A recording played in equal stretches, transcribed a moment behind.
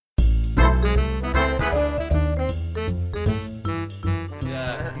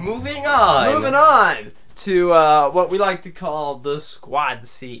Moving on to what we like to call the squad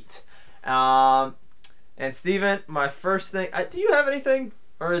seat. And Steven, my first thing... do you have anything?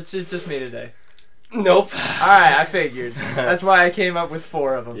 Or it's just me today? Nope. Alright, I figured. That's why I came up with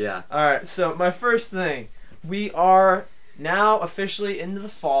 4 of them. Yeah. Alright, so my first thing. We are now officially into the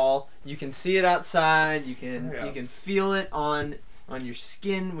fall. You can see it outside. You can feel it on your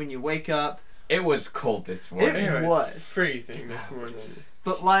skin when you wake up. It was cold this morning. It was freezing this morning.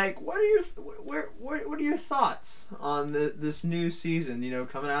 But like, what are your thoughts on this new season? You know,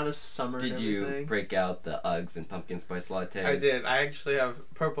 coming out of summer. Did and you everything? break out the Uggs and pumpkin spice lattes? I did. I actually have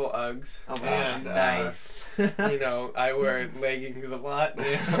purple Uggs. Oh my and, nice. You know, I wear leggings a lot.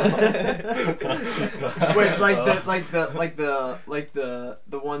 Wait, like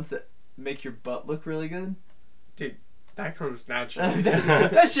the ones that make your butt look really good. Dude, that comes naturally.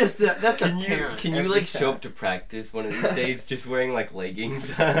 That's apparent. Can you like show up to practice one of these days just wearing like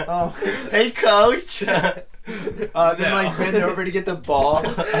leggings? Oh. Hey coach. Then like bend over to get the ball.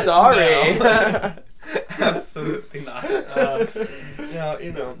 Sorry. No. Absolutely not. No,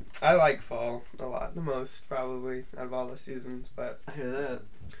 you know, I like fall a lot, the most probably out of all the seasons, but I hear that.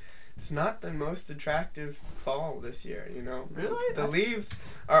 it's not the most attractive fall this year, you know. Really? The leaves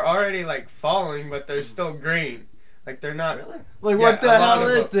are already like falling, but they're still green. Like they're not. Really? Like what the hell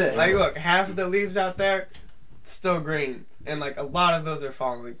is this? Like look, half of the leaves out there, still green, and like a lot of those are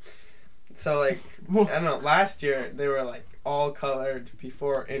falling. So like I don't know. Last year they were like all colored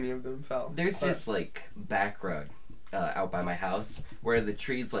before any of them fell. There's this like back road out by my house where the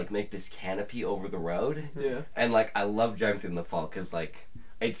trees like make this canopy over the road. Yeah. And like I love driving through in the fall because like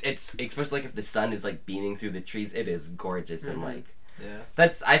it's especially like if the sun is like beaming through the trees, it is gorgeous and like. Yeah.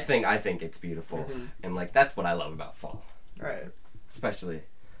 I think it's beautiful, and like that's what I love about fall. Right. Especially,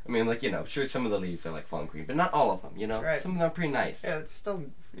 I mean, like, you know, sure some of the leaves are like falling green, but not all of them. You know, Right. some of them are pretty nice. Yeah, it's still,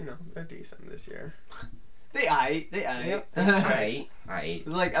 you know, they're decent this year. They aight. Yep. I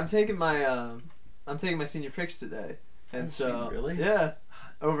It's like I'm taking my senior pics today, and so really? Yeah,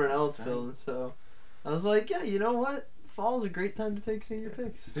 over in Ellisville, and so I was like, yeah, you know what? Fall's a great time to take senior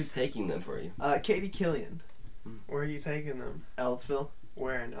pics. Who's taking them for you? Katie Killian, Where are you taking them? Ellisville,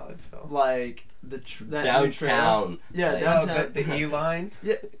 Where in Ellisville? like that new trail. Downtown. Yeah, Like- downtown. The E line.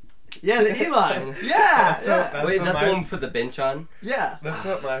 Yeah, the E-line. Yeah, So yeah. that's Wait, is what that my- the one we put the bench on? Yeah. That's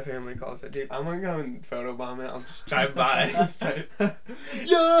what my family calls it, dude. I'm gonna go and photobomb it. I'll just drive by.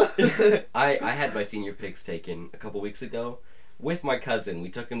 Yeah. I had my senior pics taken a couple weeks ago with my cousin. We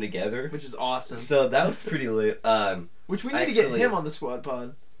took them together. Which is awesome. So that was pretty lit. Which we need to get him on the squad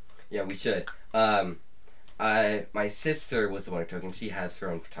pod. Yeah, we should. My sister was the one who took him. She has her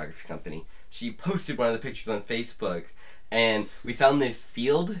own photography company. She posted one of the pictures on Facebook, and we found this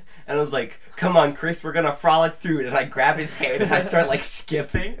field, and I was like, come on, Chris, we're gonna frolic through it. And I grab his hand, and I start, like,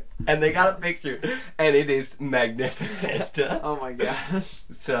 skipping, and they got a picture, and it is magnificent. Oh my gosh.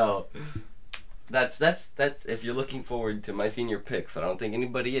 So, that's if you're looking forward to my senior pics, I don't think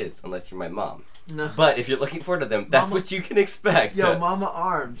anybody is, unless you're my mom. No. But if you're looking forward to them, that's Mama, what you can expect. Yo, Mama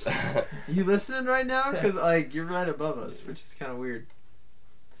Arms. You listening right now? Because, like, you're right above us, which is kind of weird.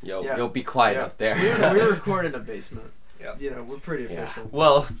 Yo, be quiet up there. We record in a basement. Yeah. You know, we're pretty official.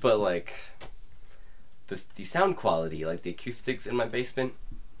 Well, but, like, the sound quality, like, the acoustics in my basement,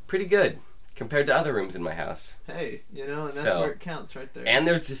 pretty good compared to other rooms in my house. Hey, you know, and that's where it counts right there. And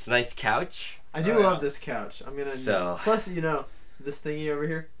there's this nice couch. I do love this couch. I'm gonna. So. Plus, you know, this thingy over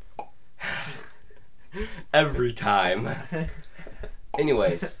here. Every time.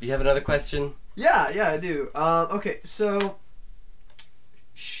 Anyways, do you have another question? Yeah, I do. Okay, so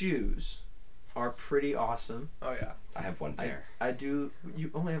shoes are pretty awesome. Oh yeah. I have one pair. I do. You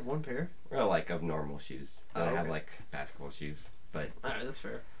only have one pair? Or like of normal shoes. Then I have okay. like basketball shoes. But Alright, that's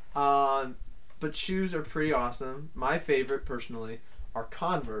fair. But shoes are pretty awesome. My favorite, personally, are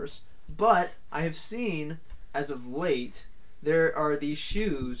Converse. But I have seen, as of late, there are these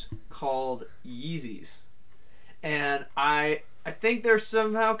shoes called Yeezys. And I think they're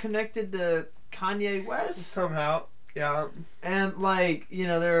somehow connected to Kanye West. Somehow, yeah. And, like, you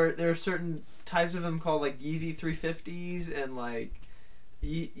know, there are certain types of them called, like, Yeezy 350s and, like,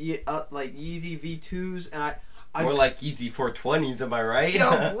 like Yeezy V2s. And I more like Yeezy 420s, am I right?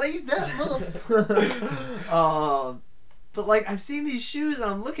 Yo, blaze that motherfucker. But, like, I've seen these shoes and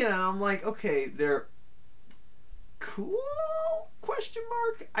I'm looking at them, I'm like, okay, they're cool? Question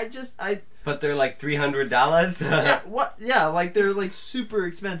mark? But they're like $300? Yeah, what? Yeah, like, they're, like, super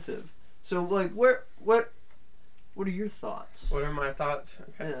expensive. So, like, what are your thoughts? What are my thoughts?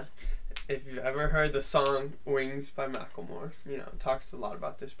 Okay. Yeah. If you've ever heard the song Wings by Macklemore, you know, it talks a lot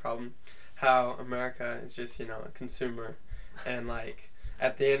about this problem. How America is just, you know, a consumer and like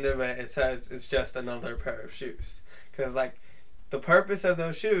at the end of it, it says it's just another pair of shoes. Because like the purpose of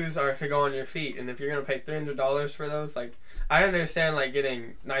those shoes are to go on your feet, and if you're gonna pay $300 for those, like I understand like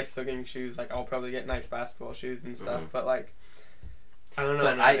getting nice looking shoes. Like I'll probably get nice basketball shoes and stuff, but like I don't know.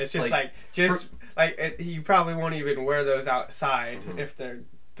 But Man. It's just you probably won't even wear those outside if they're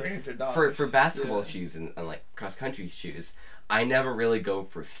 $300. For basketball shoes and like cross country shoes, I never really go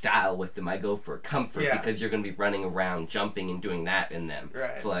for style with them. I go for comfort because you're going to be running around, jumping, and doing that in them.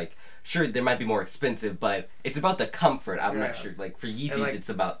 Right. So like, sure, they might be more expensive, but it's about the comfort. I'm not sure. Like for Yeezys, like, it's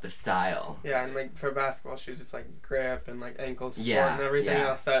about the style. Yeah, and like for basketball shoes, it's like grip and like ankle support and everything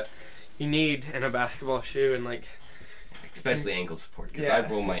else that you need in a basketball shoe, and like especially ankle support because I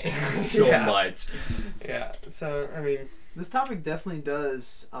roll my ankles so much. Yeah. So I mean, this topic definitely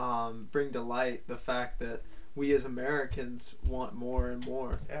does bring to light the fact that we as Americans want more and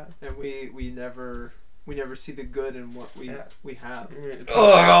more. Yeah. And we never see the good in what we have.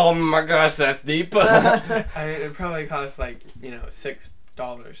 Oh my gosh, that's deep. I mean, it probably costs like $6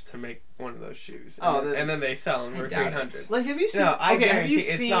 to make one of those shoes. And then they sell them for $300. Like, have you seen? No, have you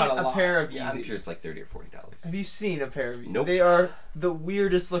seen not a pair of Yeezys? Yeah, I'm sure it's like $30 or $40. Have you seen a pair of Yeezys? Nope. They are the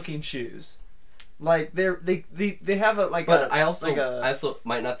weirdest looking shoes. Like they have a like. But I also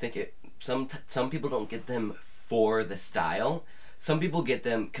might not think it. Some people don't get them for the style. Some people get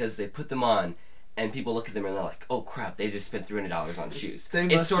them because they put them on, and people look at them and they're like, "Oh crap! They just spent $300 on shoes."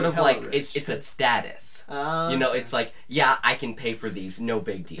 It's sort of like it's a status. It's like I can pay for these, no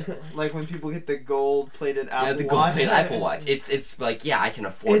big deal. Like when people get the gold-plated Apple Watch. Yeah, the gold-plated Apple Watch. It's like I can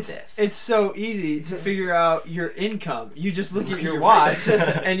afford this. It's so easy to figure out your income. You just look at your watch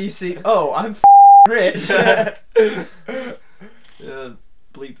and you see, oh, I'm rich.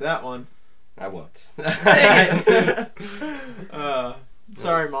 Bleep that one. I won't.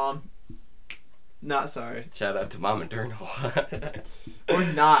 Sorry, Mom. Not sorry. Shout out to Mama Durnal. Or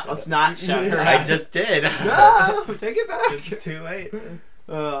not. Let's not shout her out. I just did. No, take it back. It's too late.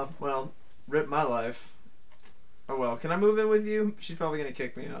 Well, rip my life. Oh well, can I move in with you? She's probably gonna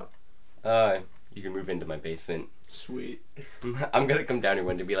kick me out. You can move into my basement. Sweet. I'm gonna come down here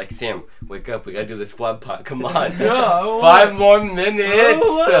one day and be like, Sam, wake up, we gotta do this squad pot. Come on. No, 5 more minutes.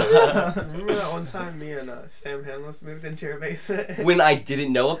 Remember that one time me and Sam Hanlos moved into your basement? When I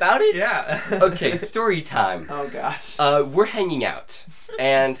didn't know about it? Yeah. Okay, story time. Oh gosh. We're hanging out,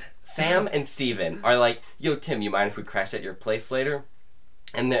 and Sam and Steven are like, yo, Tim, you mind if we crash at your place later?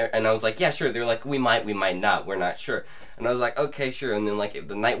 And I was like, yeah, sure. They're like, we might not. We're not sure. And I was like, okay, sure. And then like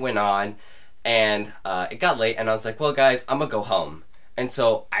the night went on, and it got late, and I was like, well, guys, I'm gonna go home. And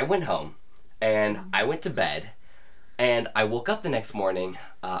so I went home, and I went to bed, and I woke up the next morning.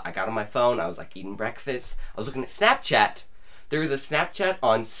 I got on my phone. I was like eating breakfast. I was looking at Snapchat. There was a Snapchat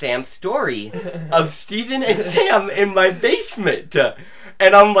on Sam's story of Steven and Sam in my basement.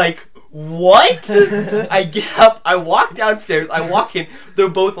 And I'm like, what? I get up, I walk downstairs, I walk in, they're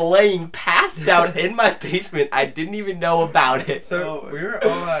both laying passed out in my basement. I didn't even know about it. So we were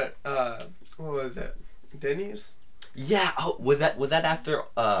all at, what was it? Denny's? Yeah, was that after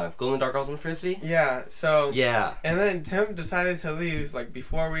Glow in the Dark Golden Frisbee? Yeah, so... Yeah. And then Tim decided to leave, like,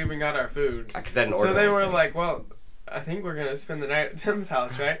 before we even got our food. Because I didn't order So they were anything. like, well... I think we're gonna spend the night at Tim's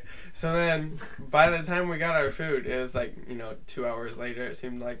house, right? So then, by the time we got our food, it was like 2 hours later. It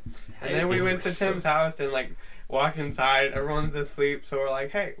seemed like, and then we went to Tim's house and like walked inside. Everyone's asleep, so we're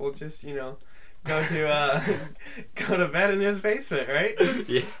like, hey, we'll just go to go to bed in his basement, right?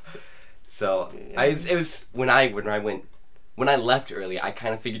 Yeah. So it was when I left early. I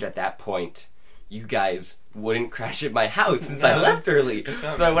kind of figured at that point, you guys wouldn't crash at my house since I left early.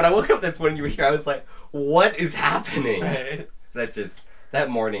 So when I woke up this morning, you were here. I was like, what is happening? Right. That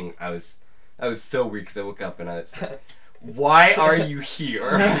morning, I was so weird because I woke up and I was like, why are you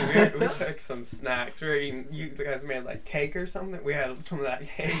here? we took some snacks. We were eating, you guys made like cake or something. We had some of that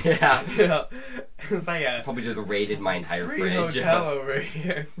cake. Yeah. It's like a probably just raided my entire free fridge. hotel over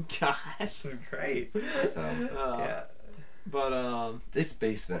here. Gosh. This is great. So, Yeah. But this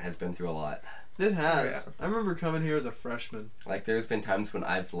basement has been through a lot. it has. Oh, yeah. I remember coming here as a freshman. Like, there's been times when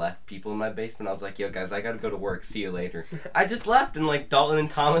I've left people in my basement. I was like, yo, guys, I gotta go to work. See you later. I just left, and, like, Dalton and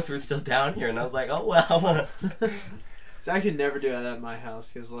Thomas were still down here, and I was like, oh, well. So I could never do that at my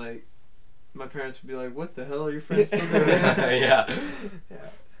house, because, like, my parents would be like, what the hell are your friends still doing? Yeah.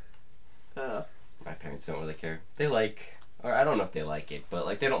 My parents don't really care. They like, or I don't know if they like it, but,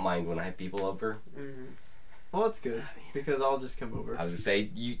 like, they don't mind when I have people over. Mm-hmm. Well, that's good, because I'll just come over. I was gonna say,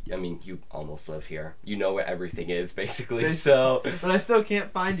 you almost live here. You know where everything is, basically, so... But I still can't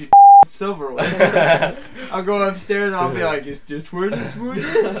find you silverware. I'll go upstairs and I'll be like, is this where this wood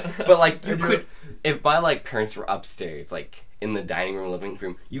is? But, like, you could... if my like parents were upstairs, like in the dining room, living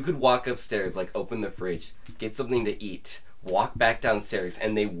room, you could walk upstairs, like open the fridge, get something to eat, walk back downstairs,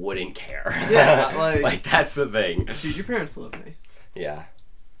 and they wouldn't care. Yeah, like that's the thing. Dude, your parents love me. Yeah,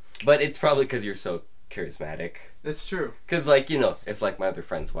 but it's probably because you're so charismatic. It's true. Because, like, you know, if, like, my other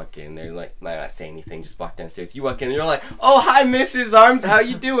friends walk in, they're, like, might not say anything, just walk downstairs. You walk in and you're like, oh, hi, Mrs. Arms, how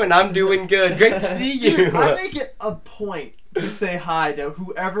you doing? I'm doing good. Great to see you. Dude, I make it a point to say hi to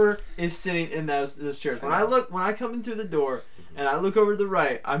whoever is sitting in those chairs. When I come in through the door and I look over to the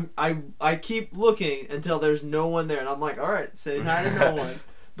right, I keep looking until there's no one there. And I'm like, all right, say hi to no one.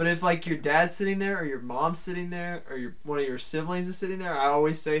 But if, like, your dad's sitting there or your mom's sitting there or one of your siblings is sitting there, I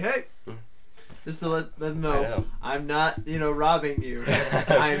always say, hey. Just to let them know, I'm not, robbing you.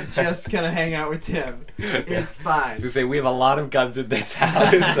 I'm just going to hang out with Tim. It's fine. I was going to say, we have a lot of guns in this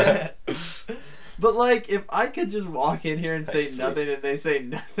house. But, like, if I could just walk in here and say nothing and they say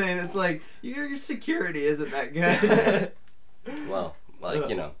nothing, it's like, your security isn't that good. Well, like,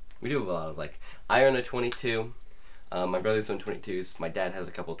 we do have a lot of, like, I own a 22. My brother's own 22s. My dad has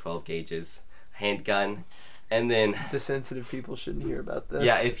a couple 12 gauges. Handgun. And then the sensitive people shouldn't hear about this.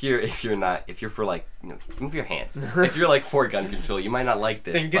 Yeah, if you're for like, move your hands. If you're like for gun control, you might not like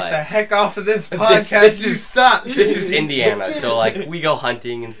this. Then get the heck off of this podcast. This suck. This is Indiana, so like we go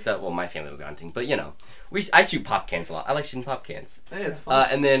hunting and stuff. Well, my family will go hunting, but I shoot pop cans a lot. I like shooting pop cans. Hey, it's fun.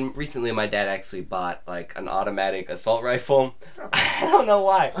 And then recently, my dad actually bought like an automatic assault rifle. I don't know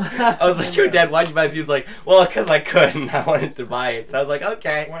why. I was like, "Yo, Dad, why'd you buy this?" He was like, "Well, because I could, and I wanted to buy it." So I was like,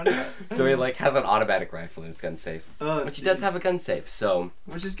 "Okay." Why not? So he like has an automatic rifle and it's gun safe, which he does have a gun safe. So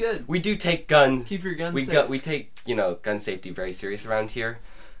which is good. We do take gun. Keep your gun safe. We take gun safety very serious around here.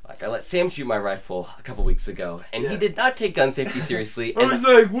 Like, I let Sam shoot my rifle a couple weeks ago, and he did not take gun safety seriously. I was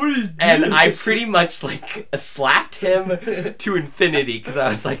like, what is this? And I pretty much, like, slapped him to infinity, because I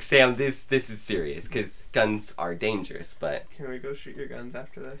was like, Sam, this is serious, because guns are dangerous, but... Can we go shoot your guns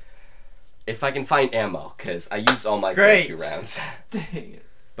after this? If I can find ammo, because I used all my 32 rounds. Dang it.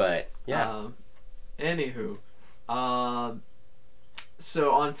 But, yeah. Anywho,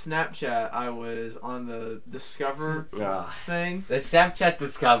 so on Snapchat, I was on the Discover thing. The Snapchat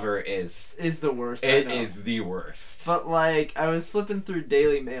Discover is the worst. It is the worst. But like, I was flipping through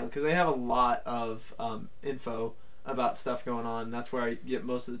Daily Mail because they have a lot of info about stuff going on. That's where I get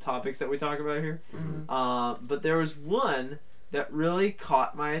most of the topics that we talk about here. Mm-hmm. But there was one that really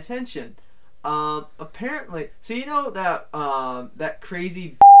caught my attention. Apparently, so you know that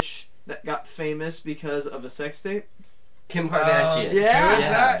crazy bitch that got famous because of a sex tape. Kim Kardashian. Yeah. Who is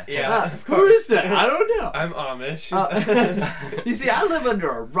that? Yeah, of course. Who is that? I don't know. I'm Amish. You see, I live under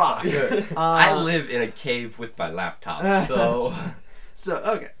a rock. I live in a cave with my laptop, so...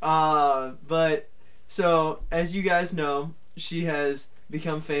 Okay. But, so, as you guys know, she has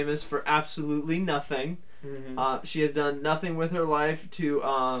become famous for absolutely nothing. Mm-hmm. She has done nothing with her life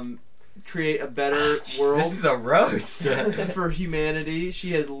to create a better world. This is a roast. For humanity.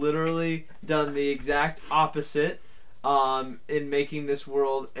 She has literally done the exact opposite. In making this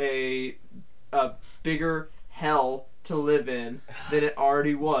world a bigger hell to live in than it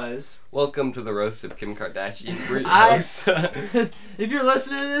already was. Welcome to the roast of Kim Kardashian. If you're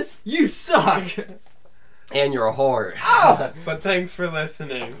listening to this, you suck! And you're a whore. Oh! But thanks for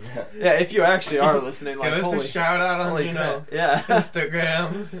listening. Yeah, if you actually are listening, like, give us a shout out on, yeah.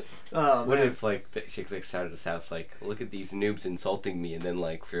 Instagram. Oh, what man. if, like, she like started this house, like, look at these noobs insulting me, and then,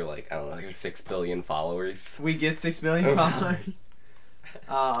 like, for, like, I don't know, like 6 billion followers. We get 6 million followers.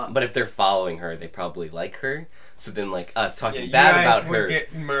 But if they're following her, they probably like her. So then, like, us talking bad about her. You guys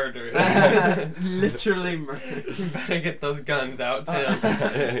would get murdered. Literally murdered. You better get those guns out, Tim.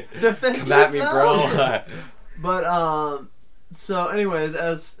 Defend Come yourself. at me, bro. But, so anyways,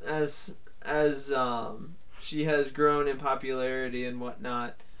 as she has grown in popularity and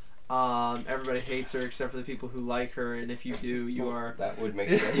whatnot, everybody hates her except for the people who like her, and if you do, you are... That would make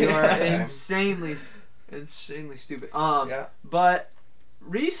sense. You are insanely stupid. Yeah. But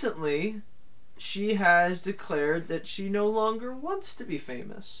recently, she has declared that she no longer wants to be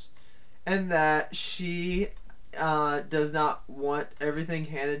famous, and that she does not want everything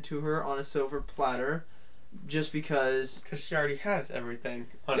handed to her on a silver platter, just because she already has everything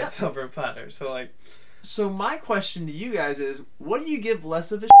on a silver platter. So like. So my question to you guys is, what do you give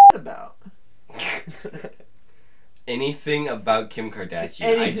less of a shit about? Anything about Kim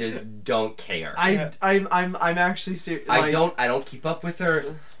Kardashian, I just don't care. I'm actually serious. I don't keep up with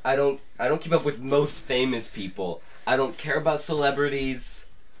her. I don't keep up with most famous people. I don't care about celebrities.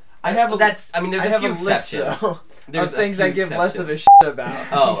 I have a That's. I mean, there's I a have few a list exceptions. though There's of a things few I give less of a exceptions. shit about.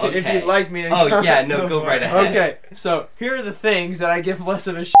 Oh, If okay. you'd like me to Oh yeah, no, go right ahead. Okay, so here are the things that I give less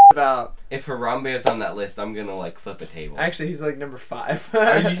of a shit about. If Harambe is on that list, I'm gonna like flip a table. Actually, he's like number 5.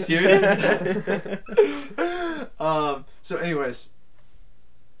 Are you serious? So anyways,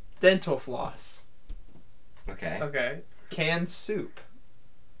 dental floss, Okay. Okay. canned soup,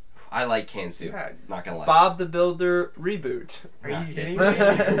 I like canned soup. Yeah. Not gonna lie. Bob the Builder reboot. Are Nah, you kidding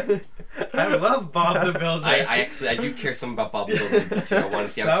it's- me? I love Bob the Builder. I do care some about Bob the Builder too. I want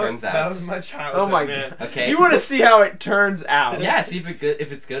to see how it turns out. That was my childhood, Oh my man. god. Okay. You want to see how it turns out? Yeah, see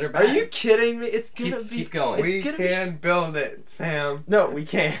if it's good or bad. Are you kidding me? It's gonna be. Keep going. We gonna be can build it, Sam. No, we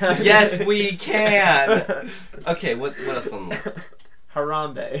can't. Yes, we can. Okay, what else on the list?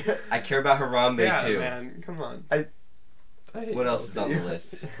 Harambe. I care about Harambe Yeah, too. man. Come on. I hate What else both is of on you. the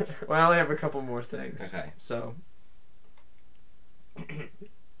list? Well, I only have a couple more things. Okay. So.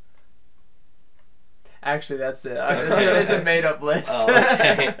 Actually, that's it. It's a made-up list. Oh,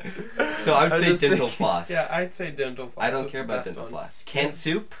 okay. So I would I say just dental think- floss. Yeah, I'd say dental floss. I don't is care the about best dental one. floss. Canned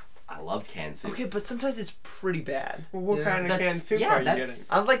soup? I love canned soup. Okay, but sometimes it's pretty bad. Well, what Yeah. kind of That's- canned soup yeah, are you that's-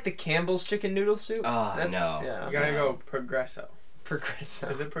 getting? I like the Campbell's chicken noodle soup. Oh, That's, no. Yeah. You gotta No. go Progresso.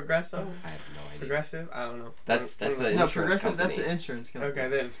 Progressive. Is it Progresso? I have no idea. Progressive? I don't know. That's One- a- one of No, insurance Progressive. That's an company. insurance company. Okay,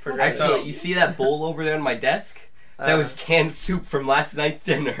 then it's Progresso. Actually, you see that bowl over there on my desk? That was canned soup from last night's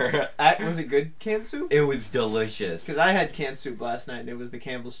dinner. Was it good canned soup? It was delicious. Because I had canned soup last night and it was the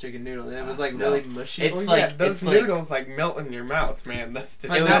Campbell's chicken noodle and it was like No. really mushy. It's Oh, yeah, like- those it's like- noodles like melt in your mouth, man. That's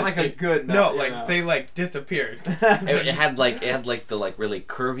Like, disgusting. not like a good no, melt, like they like disappeared. It had the like really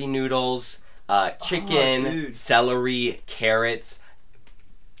curvy noodles, chicken, dude. celery, carrots.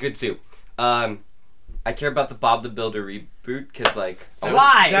 Good soup. I care about the Bob the Builder reboot because like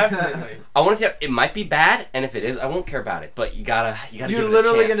Why? Definitely. I want to see it might be bad, and if it is, I won't care about it. But you gotta give You're it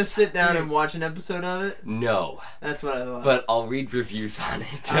literally a gonna chance. sit down Dude. and watch an episode of it? No, That's what I thought. but I'll read reviews on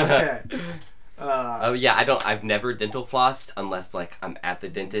it. Okay. Oh yeah, I've never dental flossed unless like I'm at the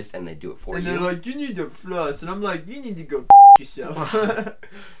dentist and they do it for and you. they're like, you need to floss. And I'm like, you need to go yourself.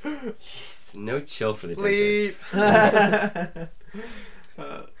 Jeez, no chill for the Bleep. dentist.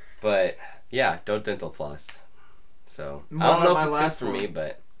 But yeah, don't dental floss. So What I don't know about if my it's good last for me, one?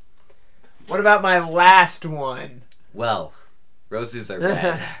 but What about my last one? well, roses are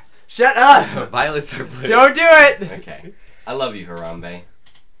red, Shut up! violets are blue. Don't do it! Okay, I love you, Harambe.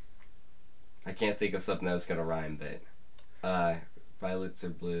 I can't think of something that was gonna rhyme, but violets are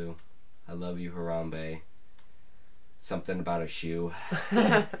blue. I love you, Harambe. Something about a shoe.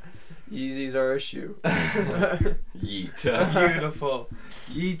 Yeezys are a shoe. Yeet. Beautiful.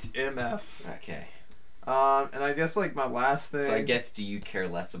 Yeet MF. Okay. And I guess like my last thing. So I guess do you care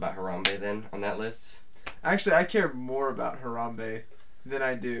less about Harambe then on that list? Actually, I care more about Harambe than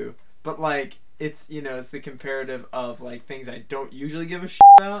I do. But like, it's it's the comparative of like things I don't usually give a shit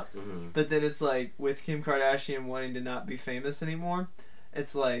about. Mm-hmm. But then it's like with Kim Kardashian wanting to not be famous anymore,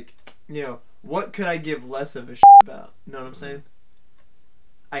 it's like what could I give less of a shit about? You know what I'm saying?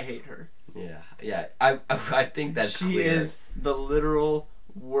 I hate her. Yeah. I think that's she clear. is the literal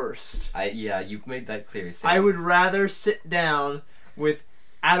worst. You've made that clear. Sam. I would rather sit down with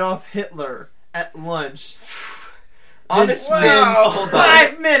Adolf Hitler at lunch. honestly. Wow. Hold on.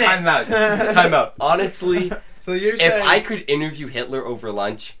 5 minutes. Time out. Honestly, So you're if saying I could interview Hitler over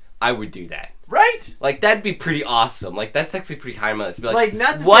lunch, I would do that. Right? Like that'd be pretty awesome. Like that's actually pretty high on my list. Be Like,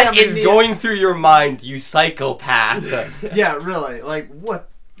 not to say what I'm is gonna going through your mind, you psychopath? Yeah, really. Like what?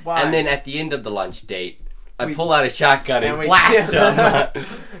 Why? And then at the end of the lunch date, I We- pull out a shotgun and we blast him.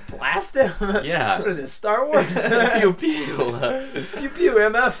 Blast him. Yeah. What is it? Star Wars. Pew pew. Pew pew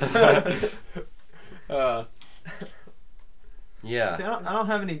MF. Yeah. See, I don't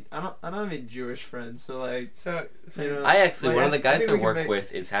have any. I don't have any Jewish friends. So like, so I actually, like, one of the I guys think I we can work make-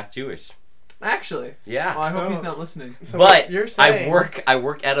 with is half Jewish. Actually, Yeah. well, I hope Oh. he's not listening. so But what you're saying I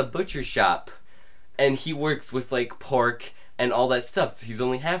work at a butcher shop, and he works with like pork and all that stuff. So he's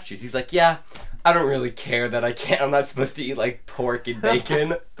only half Jewish. He's like, yeah, I don't really care that I'm not supposed to eat like pork and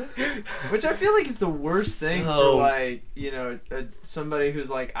bacon. Which I feel like is the worst thing for So- like somebody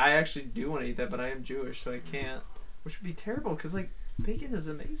who's like, I actually do want to eat that, but I am Jewish, so I can't. Which would be terrible because like bacon is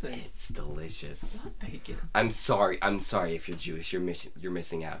amazing. It's delicious. I love bacon. I'm sorry if you're Jewish. You're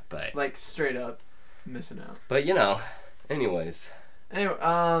missing out. But Like straight up missing out. anyways. Anyway,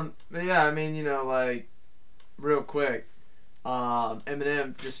 but yeah, I mean, like, real quick,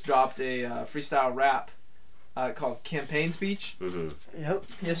 Eminem just dropped a freestyle rap called Campaign Speech Mm-hmm. Yep.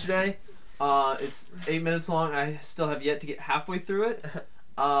 yesterday. It's 8 minutes long. I still have yet to get halfway through it.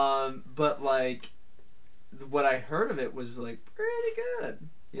 But, like, what I heard of it was, like, pretty good.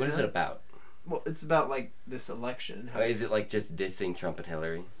 What is it about? Well, it's about like this election. Is it like just dissing Trump and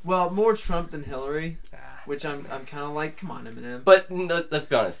Hillary? Well, more Trump than Hillary, which I'm kind of like, come on, Eminem. But let's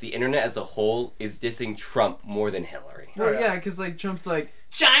be honest, the internet as a whole is dissing Trump more than Hillary. Well, yeah, because like Trump's like,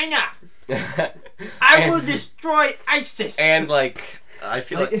 China, I will destroy ISIS. And like, I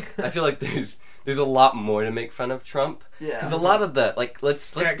feel like there's a lot more to make fun of Trump. Yeah. Because a lot of the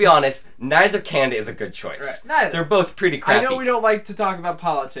let's be honest, neither candidate is a good choice. Right. Neither. They're both pretty crappy. I know we don't like to talk about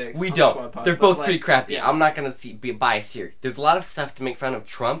politics. We on don't. Squad Pod, They're both like, pretty crappy. yeah. I'm not gonna be biased here. There's a lot of stuff to make fun of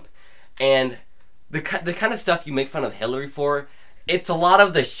Trump, and the kind of stuff you make fun of Hillary for. It's a lot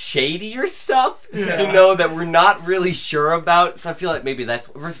of the shadier stuff, that we're not really sure about. So I feel like maybe that's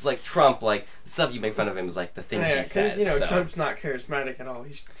versus like Trump, like the stuff you make fun of him is like the things he says. So. Trump's not charismatic at all.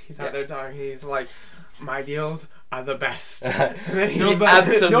 He's out there talking. He's like, my deals are the best.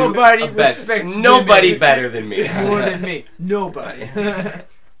 Nobody respects nobody women better than me. more than me. Nobody.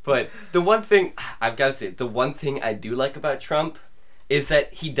 But the one thing I've got to say, the one thing I do like about Trump is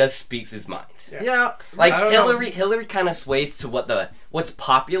that he does speaks his mind. Yeah. Like Hillary kind of sways to what's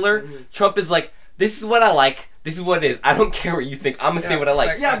popular. Mm-hmm. Trump is like, this is what I like. This is what it is. I don't care what you think. I'm gonna say what I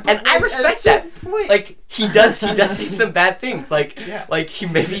like. Yeah, and I respect that. Point. Like he does say some bad things. Like he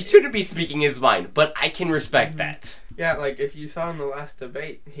maybe shouldn't be speaking his mind, but I can respect that. Yeah, like if you saw in the last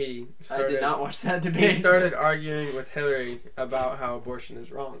debate, I did not watch that debate. He started arguing with Hillary about how abortion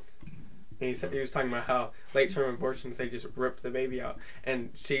is wrong. And he was talking about how late-term abortions, they just rip the baby out,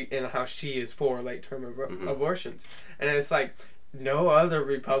 and how she is for late-term abortions. And it's like no other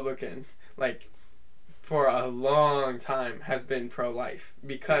Republican, like for a long time, has been pro-life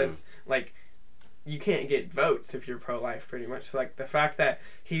because like you can't get votes if you're pro-life, pretty much. So, like the fact that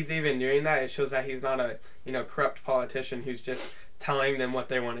he's even doing that, it shows that he's not a corrupt politician who's just telling them what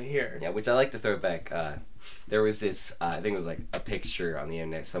they want to hear. Yeah, which I like to throw back. There was this, I think it was like a picture on the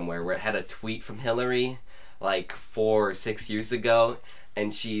internet somewhere where it had a tweet from Hillary like 4 or 6 years ago,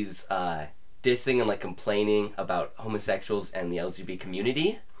 and she's dissing and like complaining about homosexuals and the LGBT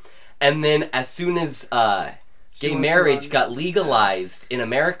community. And then as soon as gay marriage got legalized in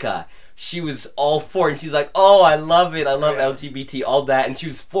America, she was all for it. And she's like, oh, I love it. I love LGBT, all that. And she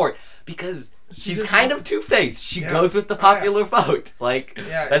was for it because she's kind of two-faced. She goes with the popular vote. Like,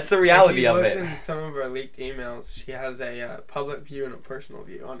 that's the reality of it. In some of her leaked emails, she has a public view and a personal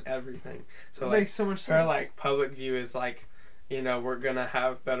view on everything. So it makes so much sense. Her like public view is like, we're gonna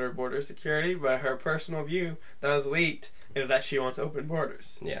have better border security, but her personal view that was leaked is that she wants open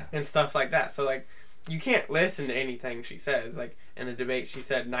borders. Yeah. And stuff like that. So like, you can't listen to anything she says. Like in the debate, she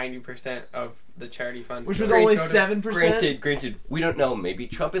said 90% of the charity funds, which was only 7%. Granted, we don't know. Maybe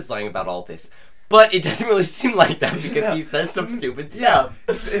Trump is lying about all this, but it doesn't really seem like that because he says some stupid stuff.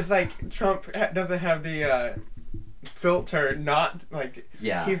 It's like Trump doesn't have the filter. Not like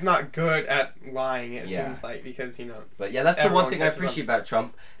he's not good at lying. It seems like because But yeah, that's the one thing I appreciate about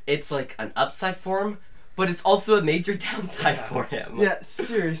Trump. It's like an upside for him, but it's also a major downside for him. Yeah,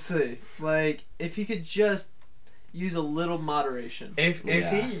 seriously. Like, if he could just use a little moderation. If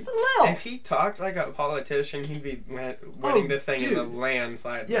he talked like a politician, he'd be winning this thing in a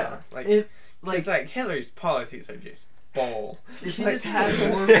landslide. Yeah. It's like Hillary's policies are just bull. If he just had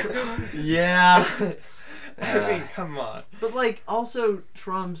more... Yeah. I mean, come on. But, like, also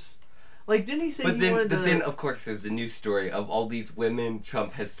Trump's... Like, didn't he say But then, of course, there's a news story of all these women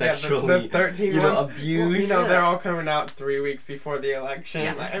Trump has sexually, the 13 ones, abused. They're all coming out 3 weeks before the election.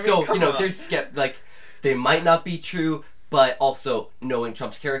 Yeah. Like, I mean, so, on. there's they might not be true, but also, knowing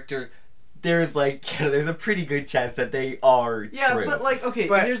Trump's character, there's a pretty good chance that they are true. Yeah, but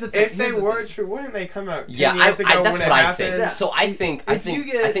here's the thing. If they were true, wouldn't they come out 10 that's years ago what when it I happened? think. Yeah. So I think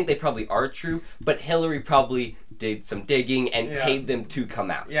they probably are true, but Hillary probably did some digging and paid them to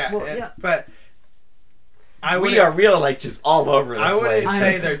come out. Yeah, but we are real just all over the place. I wouldn't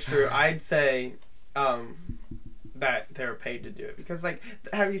say they're true. I'd say that they're paid to do it because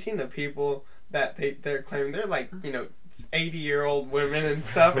have you seen the people that they're claiming they're 80-year-old women and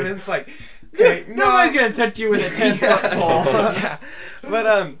stuff, and it's like, okay, nobody's gonna touch you with a 10-foot pole. Yeah,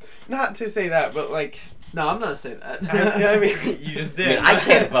 but not to say that, but no, I'm not saying that. I mean, you just did. I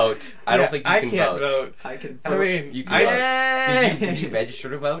can't vote. I don't think you can can't vote. I can vote. I mean, you can vote. Did you register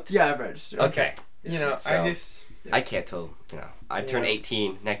to vote? Yeah, I've registered. Okay. I can't till I turn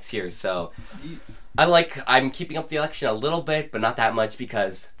 18 next year, so I'm keeping up the election a little bit, but not that much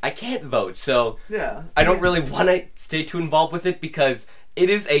because I can't vote. So I don't really want to stay too involved with it because it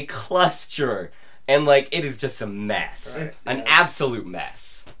is a cluster and it is just a mess, an absolute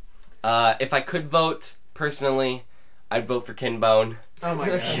mess. If I could vote personally, I'd vote for Ken Bone. Oh my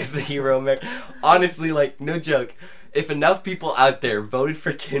god. He's the hero of America. Honestly, like, no joke. If enough people out there voted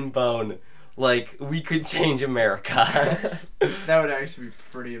for Ken Bone, like, we could change America. That would actually be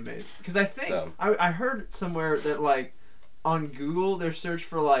pretty amazing. Because I think, So. I heard somewhere that, like, on Google, their search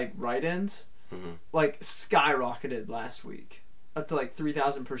for, like, write-ins, like, skyrocketed last week. Up to, like,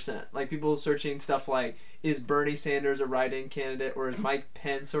 3,000%. Like, people searching stuff like, is Bernie Sanders a write-in candidate, or is Mike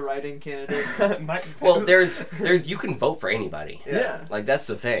Pence a write-in candidate? Well, there's you can vote for anybody. Yeah. Like, that's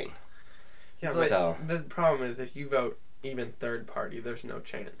the thing. Yeah, It's but the problem is if you vote even third party, there's no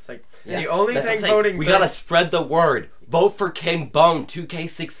chance. Like, Yes. the only That's what thing I'm saying. voting... We gotta spread the word. Vote for Ken Bone,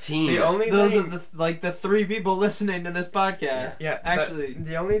 2K16. The only Those thing... are the 3 people listening to this podcast. Yeah, Actually.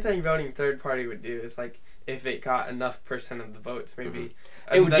 the only thing voting third party would do is, like, if it got enough percent of the votes, maybe...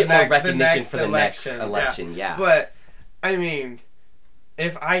 It would the get more next recognition for the next election. election, yeah. But, I mean,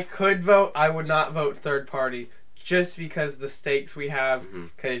 if I could vote, I would not vote third party just because the stakes we have.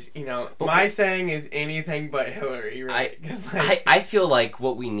 Because, you know, But my saying is anything but Hillary, right? I feel like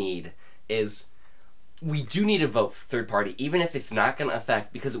what we need is we do need to vote for third party, even if it's not going to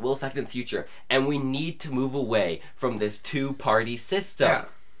affect, because it will affect in the future. And we need to move away from this two-party system. Yeah.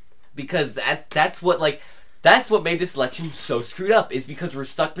 Because that's what made this election so screwed up, is because we're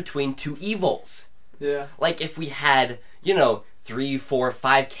stuck between two evils. Yeah. Like, if we had, 3, 4,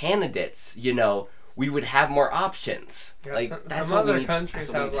 5 candidates, we would have more options. Yeah, like, some other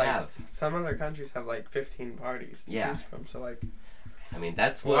countries have like 15 parties to choose from. So like, I mean,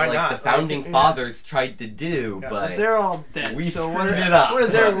 that's what why the not? founding fathers tried to do, Yeah. but They're all dead. we so screwed it up. What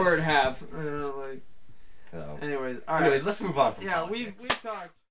does their word have? I don't know, like. So. Anyways, all right. Anyways, let's move on from Yeah, politics. we've talked.